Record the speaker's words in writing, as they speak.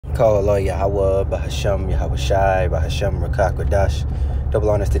call Allah Yahweh, Bahasham Yahweh Shai, Bahasham Rakak Radash. Double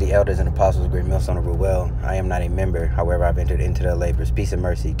honors to the elders and apostles of Great Millstone of Ruel. I am not a member, however, I've entered into their labors. Peace and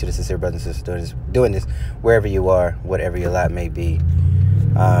mercy to the sincere brothers and sisters doing this, wherever you are, whatever your lot may be.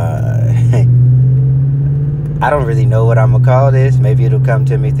 I don't really know what I'm going to call this. Maybe it'll come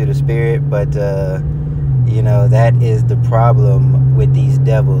to me through the Spirit, but, you know, that is the problem with these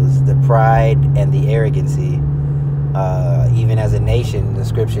devils, the pride and the arrogancy. Even as a nation, the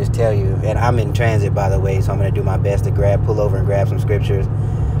scriptures tell you, and I'm in transit, by the way, so I'm going to do my best to pull over and grab some scriptures,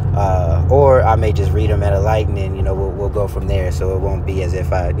 or I may just read them at a light, and then, you know, we'll go from there, so it won't be as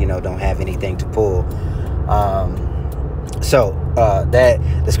if I, you know, don't have anything to pull. That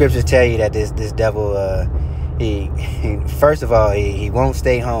the scriptures tell you that this devil, he first of all, he won't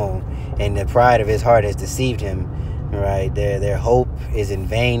stay home, and the pride of his heart has deceived him. Right, their hope is in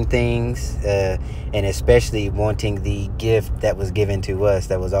vain things, and especially wanting the gift that was given to us,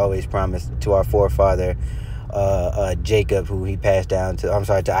 that was always promised to our forefather Jacob, who he passed down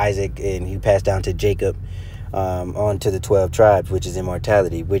to, to Isaac, and he passed down to Jacob, on to the 12 tribes, which is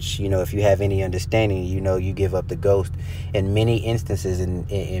immortality, which, you know, if you have any understanding, you know, you give up the ghost in many instances,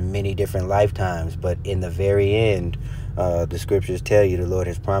 in many different lifetimes, but in the very end, the scriptures tell you the Lord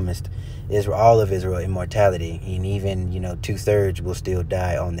has promised Israel, all of Israel, immortality, and even, you know, 2/3 will still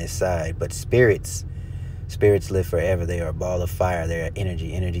die on this side. But spirits live forever. They are a ball of fire. They are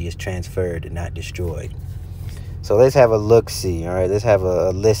energy. Energy is transferred and not destroyed. So let's have a look-see. All right, let's have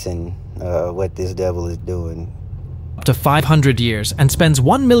a listen. What this devil is doing. Up to 500 years and spends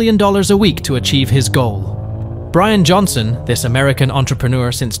 $1 million a week to achieve his goal. Brian Johnson, this American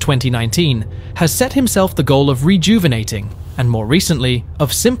entrepreneur since 2019, has set himself the goal of rejuvenating, and more recently,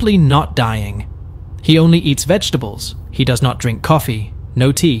 of simply not dying. He only eats vegetables. He does not drink coffee,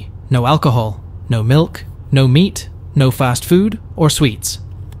 no tea, no alcohol, no milk, no meat, no fast food or sweets.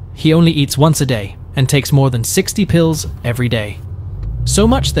 He only eats once a day and takes more than 60 pills every day. So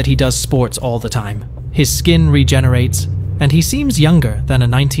much that he does sports all the time. His skin regenerates, and he seems younger than a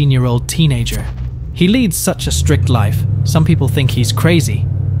 19-year-old teenager. He leads such a strict life, some people think he's crazy.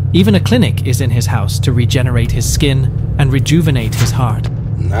 Even a clinic is in his house to regenerate his skin and rejuvenate his heart.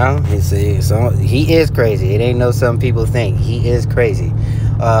 No, he is crazy. It ain't no some people think. He is crazy.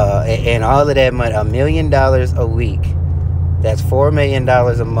 And all of that money, $1 million a week, that's $4 million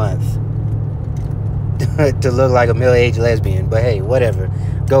a month to look like a middle-aged lesbian. But hey, whatever.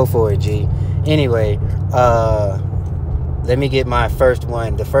 Go for it, G. Anyway, let me get my first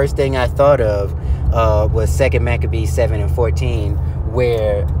one. The first thing I thought of was 2 Maccabees 7:14,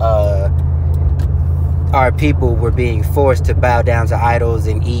 where our people were being forced to bow down to idols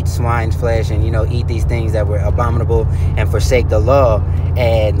and eat swine's flesh, and, you know, eat these things that were abominable and forsake the law.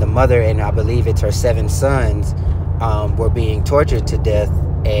 And the mother, and I believe it's her 7 sons, were being tortured to death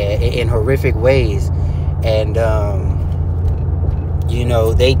in horrific ways. And you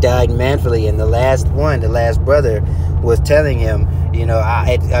know, they died manfully, and the last brother was telling him, you know,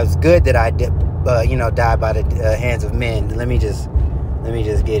 it was good that I did, you know, die by the hands of men. Let me just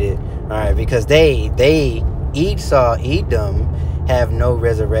get it. All right, because they Esau, Edom, have no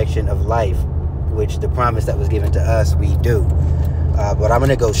resurrection of life, which the promise that was given to us, we do. But I'm going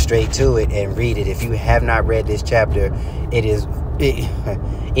to go straight to it and read it. If you have not read this chapter,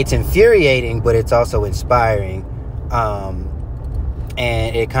 it's infuriating, but it's also inspiring.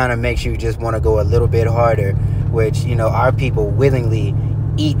 And it kind of makes you just want to go a little bit harder, which, you know, our people willingly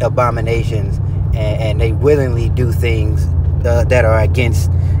eat abominations, and they willingly do things that are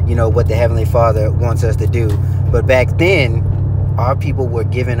against, you know, what the Heavenly Father wants us to do. But back then, our people were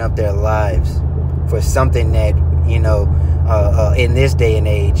giving up their lives for something that, you know, in this day and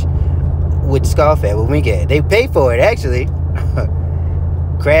age would scoff at, would wink at. They pay for it, actually.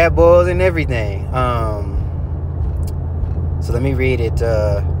 Crab boils and everything. So let me read it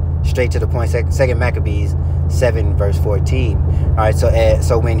straight to the point. 2 Maccabees 7:14. All right,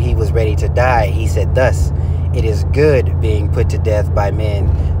 so when he was ready to die, he said thus, "It is good being put to death by men,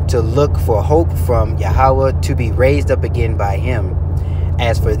 to look for hope from Yahweh, to be raised up again by him.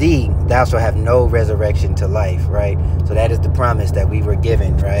 As for thee, thou shalt have no resurrection to life." Right? So that is the promise that we were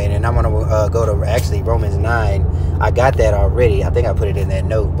given, right? And I'm going to go to actually Romans 9. I got that already. I think I put it in that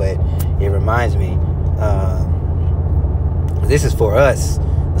note, but it reminds me. This is for us,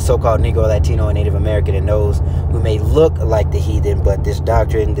 the so-called Negro, Latino, and Native American, and those who may look like the heathen, but this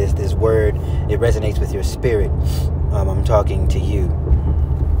doctrine, this word, it resonates with your spirit. I'm talking to you.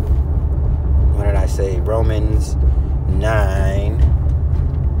 What did I say? Romans 9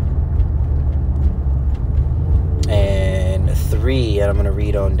 and 3, and I'm going to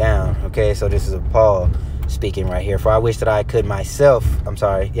read on down. Okay, so this is of Paul speaking right here. For I wish that I could myself,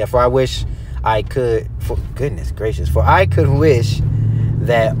 for I wish I could, for goodness gracious, for I could wish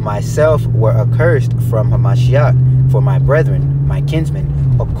that myself were accursed from Hamashiach for my brethren, my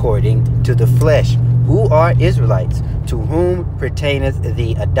kinsmen, according to the flesh, who are Israelites, to whom pertaineth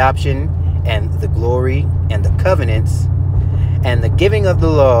the adoption and the glory and the covenants and the giving of the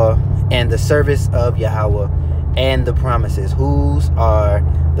law and the service of Yahweh and the promises, whose are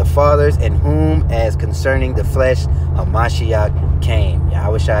the fathers, and whom as concerning the flesh Hamashiach came.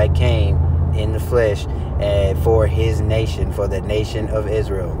 Yahushua came in the flesh for his nation, for the nation of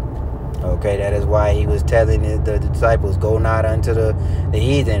Israel. Okay, that is why he was telling the disciples, go not unto the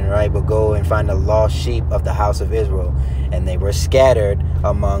heathen, right, but go and find the lost sheep of the house of Israel. And they were scattered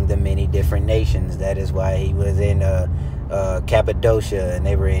among the many different nations. That is why he was in Cappadocia, and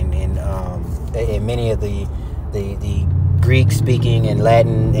they were in many of the Greek speaking and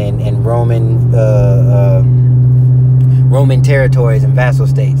Latin and Roman territories and vassal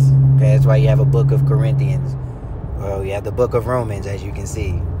states. Okay, that's why you have a book of Corinthians. You have the book of Romans, as you can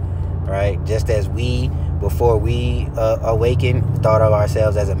see. Right, just as we, before we awakened, thought of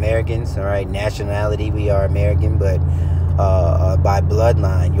ourselves as Americans. All right, nationality, we are American, but by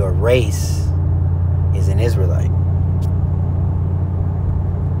bloodline, your race is an Israelite.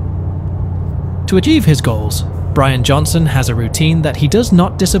 To achieve his goals, Brian Johnson has a routine that he does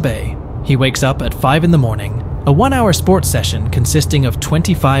not disobey. He wakes up at 5 in the morning, a 1-hour sports session consisting of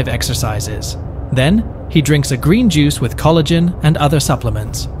 25 exercises. Then, he drinks a green juice with collagen and other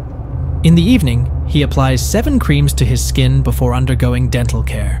supplements. In the evening, he applies 7 creams to his skin before undergoing dental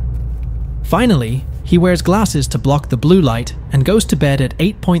care. Finally, he wears glasses to block the blue light and goes to bed at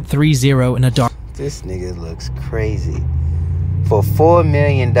 8.30 in a dark... This nigga looks crazy. For $4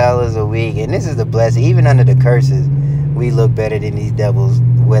 million a week, and this is the blessing, even under the curses, we look better than these devils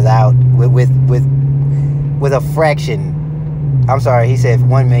with a fraction. I'm sorry, he said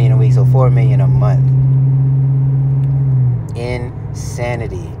 $1 million a week, so $4 million a month.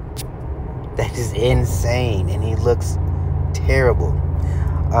 Insanity. That is insane, and he looks terrible.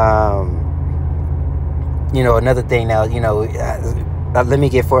 Another thing now, let me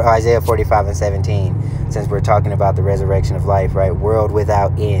get for Isaiah 45 and 17, since we're talking about the resurrection of life, right? World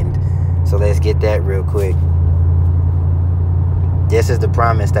without end. So let's get that real quick. This is the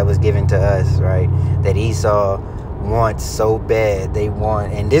promise that was given to us, right? That Esau wants so bad. They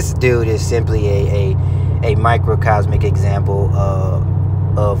want, and this dude is simply a microcosmic example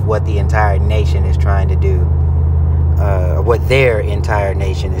of what the entire nation is trying to do, what their entire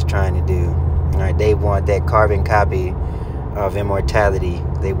nation is trying to do. All right, they want that carbon copy of immortality.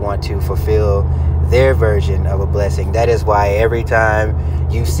 They want to fulfill their version of a blessing. That is why every time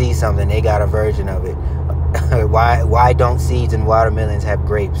you see something, they got a version of it. Why don't seeds and watermelons have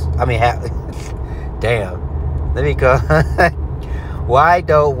grapes? I mean, damn. Let me go. Why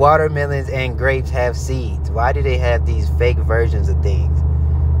don't watermelons and grapes have seeds? Why do they have these fake versions of things?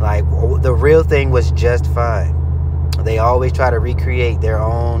 Like, the real thing was just fine. They always try to recreate their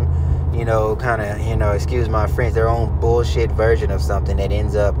own, excuse my French, their own bullshit version of something that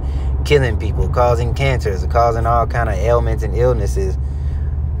ends up killing people, causing cancers, causing all kind of ailments and illnesses.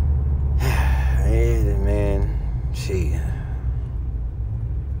 Man, shit.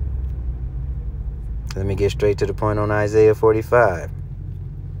 Let me get straight to the point on Isaiah 45.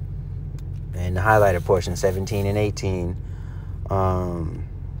 And the highlighted portion, 17 and 18.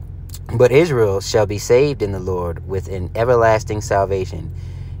 But Israel shall be saved in the Lord with an everlasting salvation.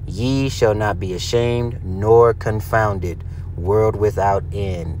 Ye shall not be ashamed nor confounded, world without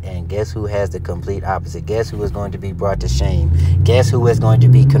end. And guess who has the complete opposite? Guess who is going to be brought to shame? Guess who is going to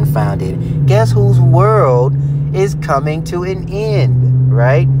be confounded? Guess whose world is coming to an end,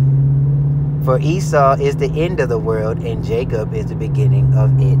 right? For Esau is the end of the world, and Jacob is the beginning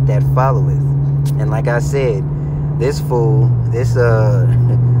of it that followeth. And like I said, this fool, this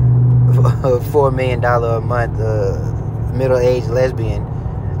 $4 million a month middle-aged lesbian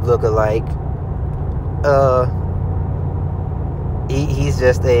look-alike, he's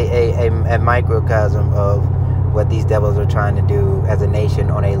just a microcosm of what these devils are trying to do as a nation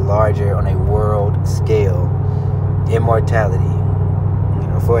on a world scale. Immortality,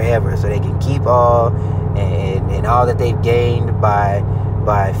 forever, so they can keep all and all that they've gained by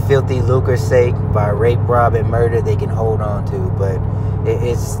filthy lucre's sake, by rape, rob, and murder, they can hold on to. But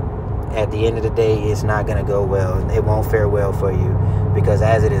it's at the end of the day, it's not going to go well, and it won't fare well for you, because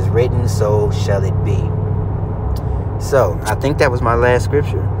as it is written, so shall it be. So I think that was my last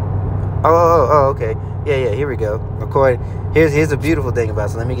scripture. Oh, okay. Yeah, here we go. Here's a beautiful thing about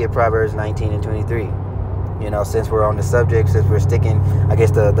it. So let me get Proverbs 19 and 23. since we're on the subject, since we're sticking, I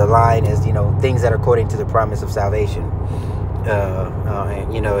guess the line is, things that are according to the promise of salvation,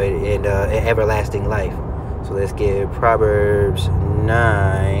 and everlasting life. So let's get Proverbs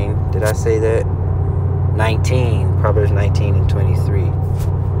 9. Did I say that? 19. Proverbs 19 and 23.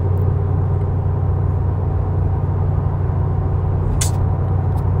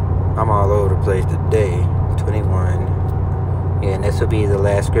 I'm all over the place today. 21. Yeah, and this will be the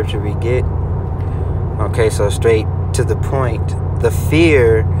last scripture we get. Okay, so straight to the point. The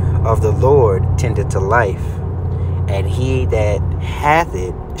fear of the Lord tendeth to life, and he that hath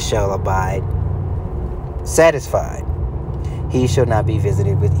it shall abide satisfied. He shall not be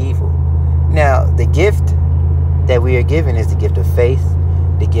visited with evil. Now, the gift that we are given is the gift of faith,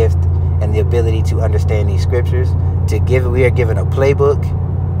 the gift and the ability to understand these scriptures. We are given a playbook,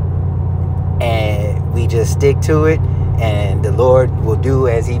 and we just stick to it, and the Lord will do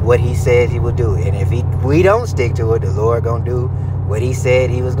what he said he will do. And if we don't stick to it, the Lord gonna do what he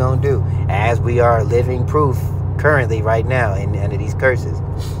said he was gonna do, as we are living proof currently right now under these curses.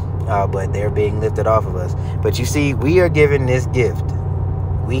 But they're being lifted off of us. But you see, we are given this gift.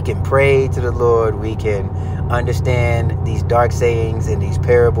 We can pray to the Lord. We can understand these dark sayings and these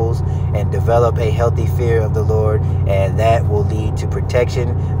parables and develop a healthy fear of the Lord, and that will lead to protection,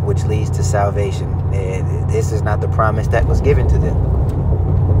 which leads to salvation. And this is not the promise that was given to them.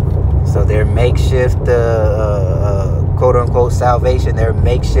 So their makeshift quote-unquote salvation, their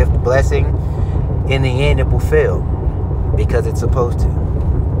makeshift blessing, in the end it will fail, because it's supposed to.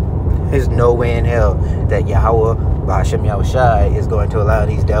 There's no way in hell that Yahweh, Ba'ashem Yahushai, is going to allow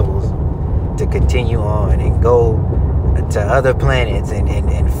these devils to continue on and go to other planets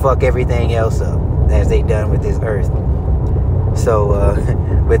and fuck everything else up as they done with this earth. So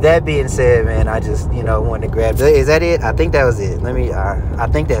with that being said, man, I just wanted to grab. Is that it? I think that was it. I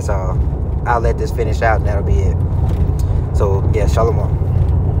think that's all. I'll let this finish out and that'll be it. So yeah, Shalom.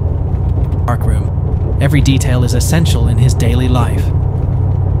 Dark room. Every detail is essential in his daily life.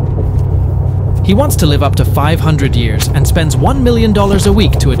 He wants to live up to 500 years and spends $1 million a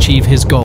week to achieve his goal.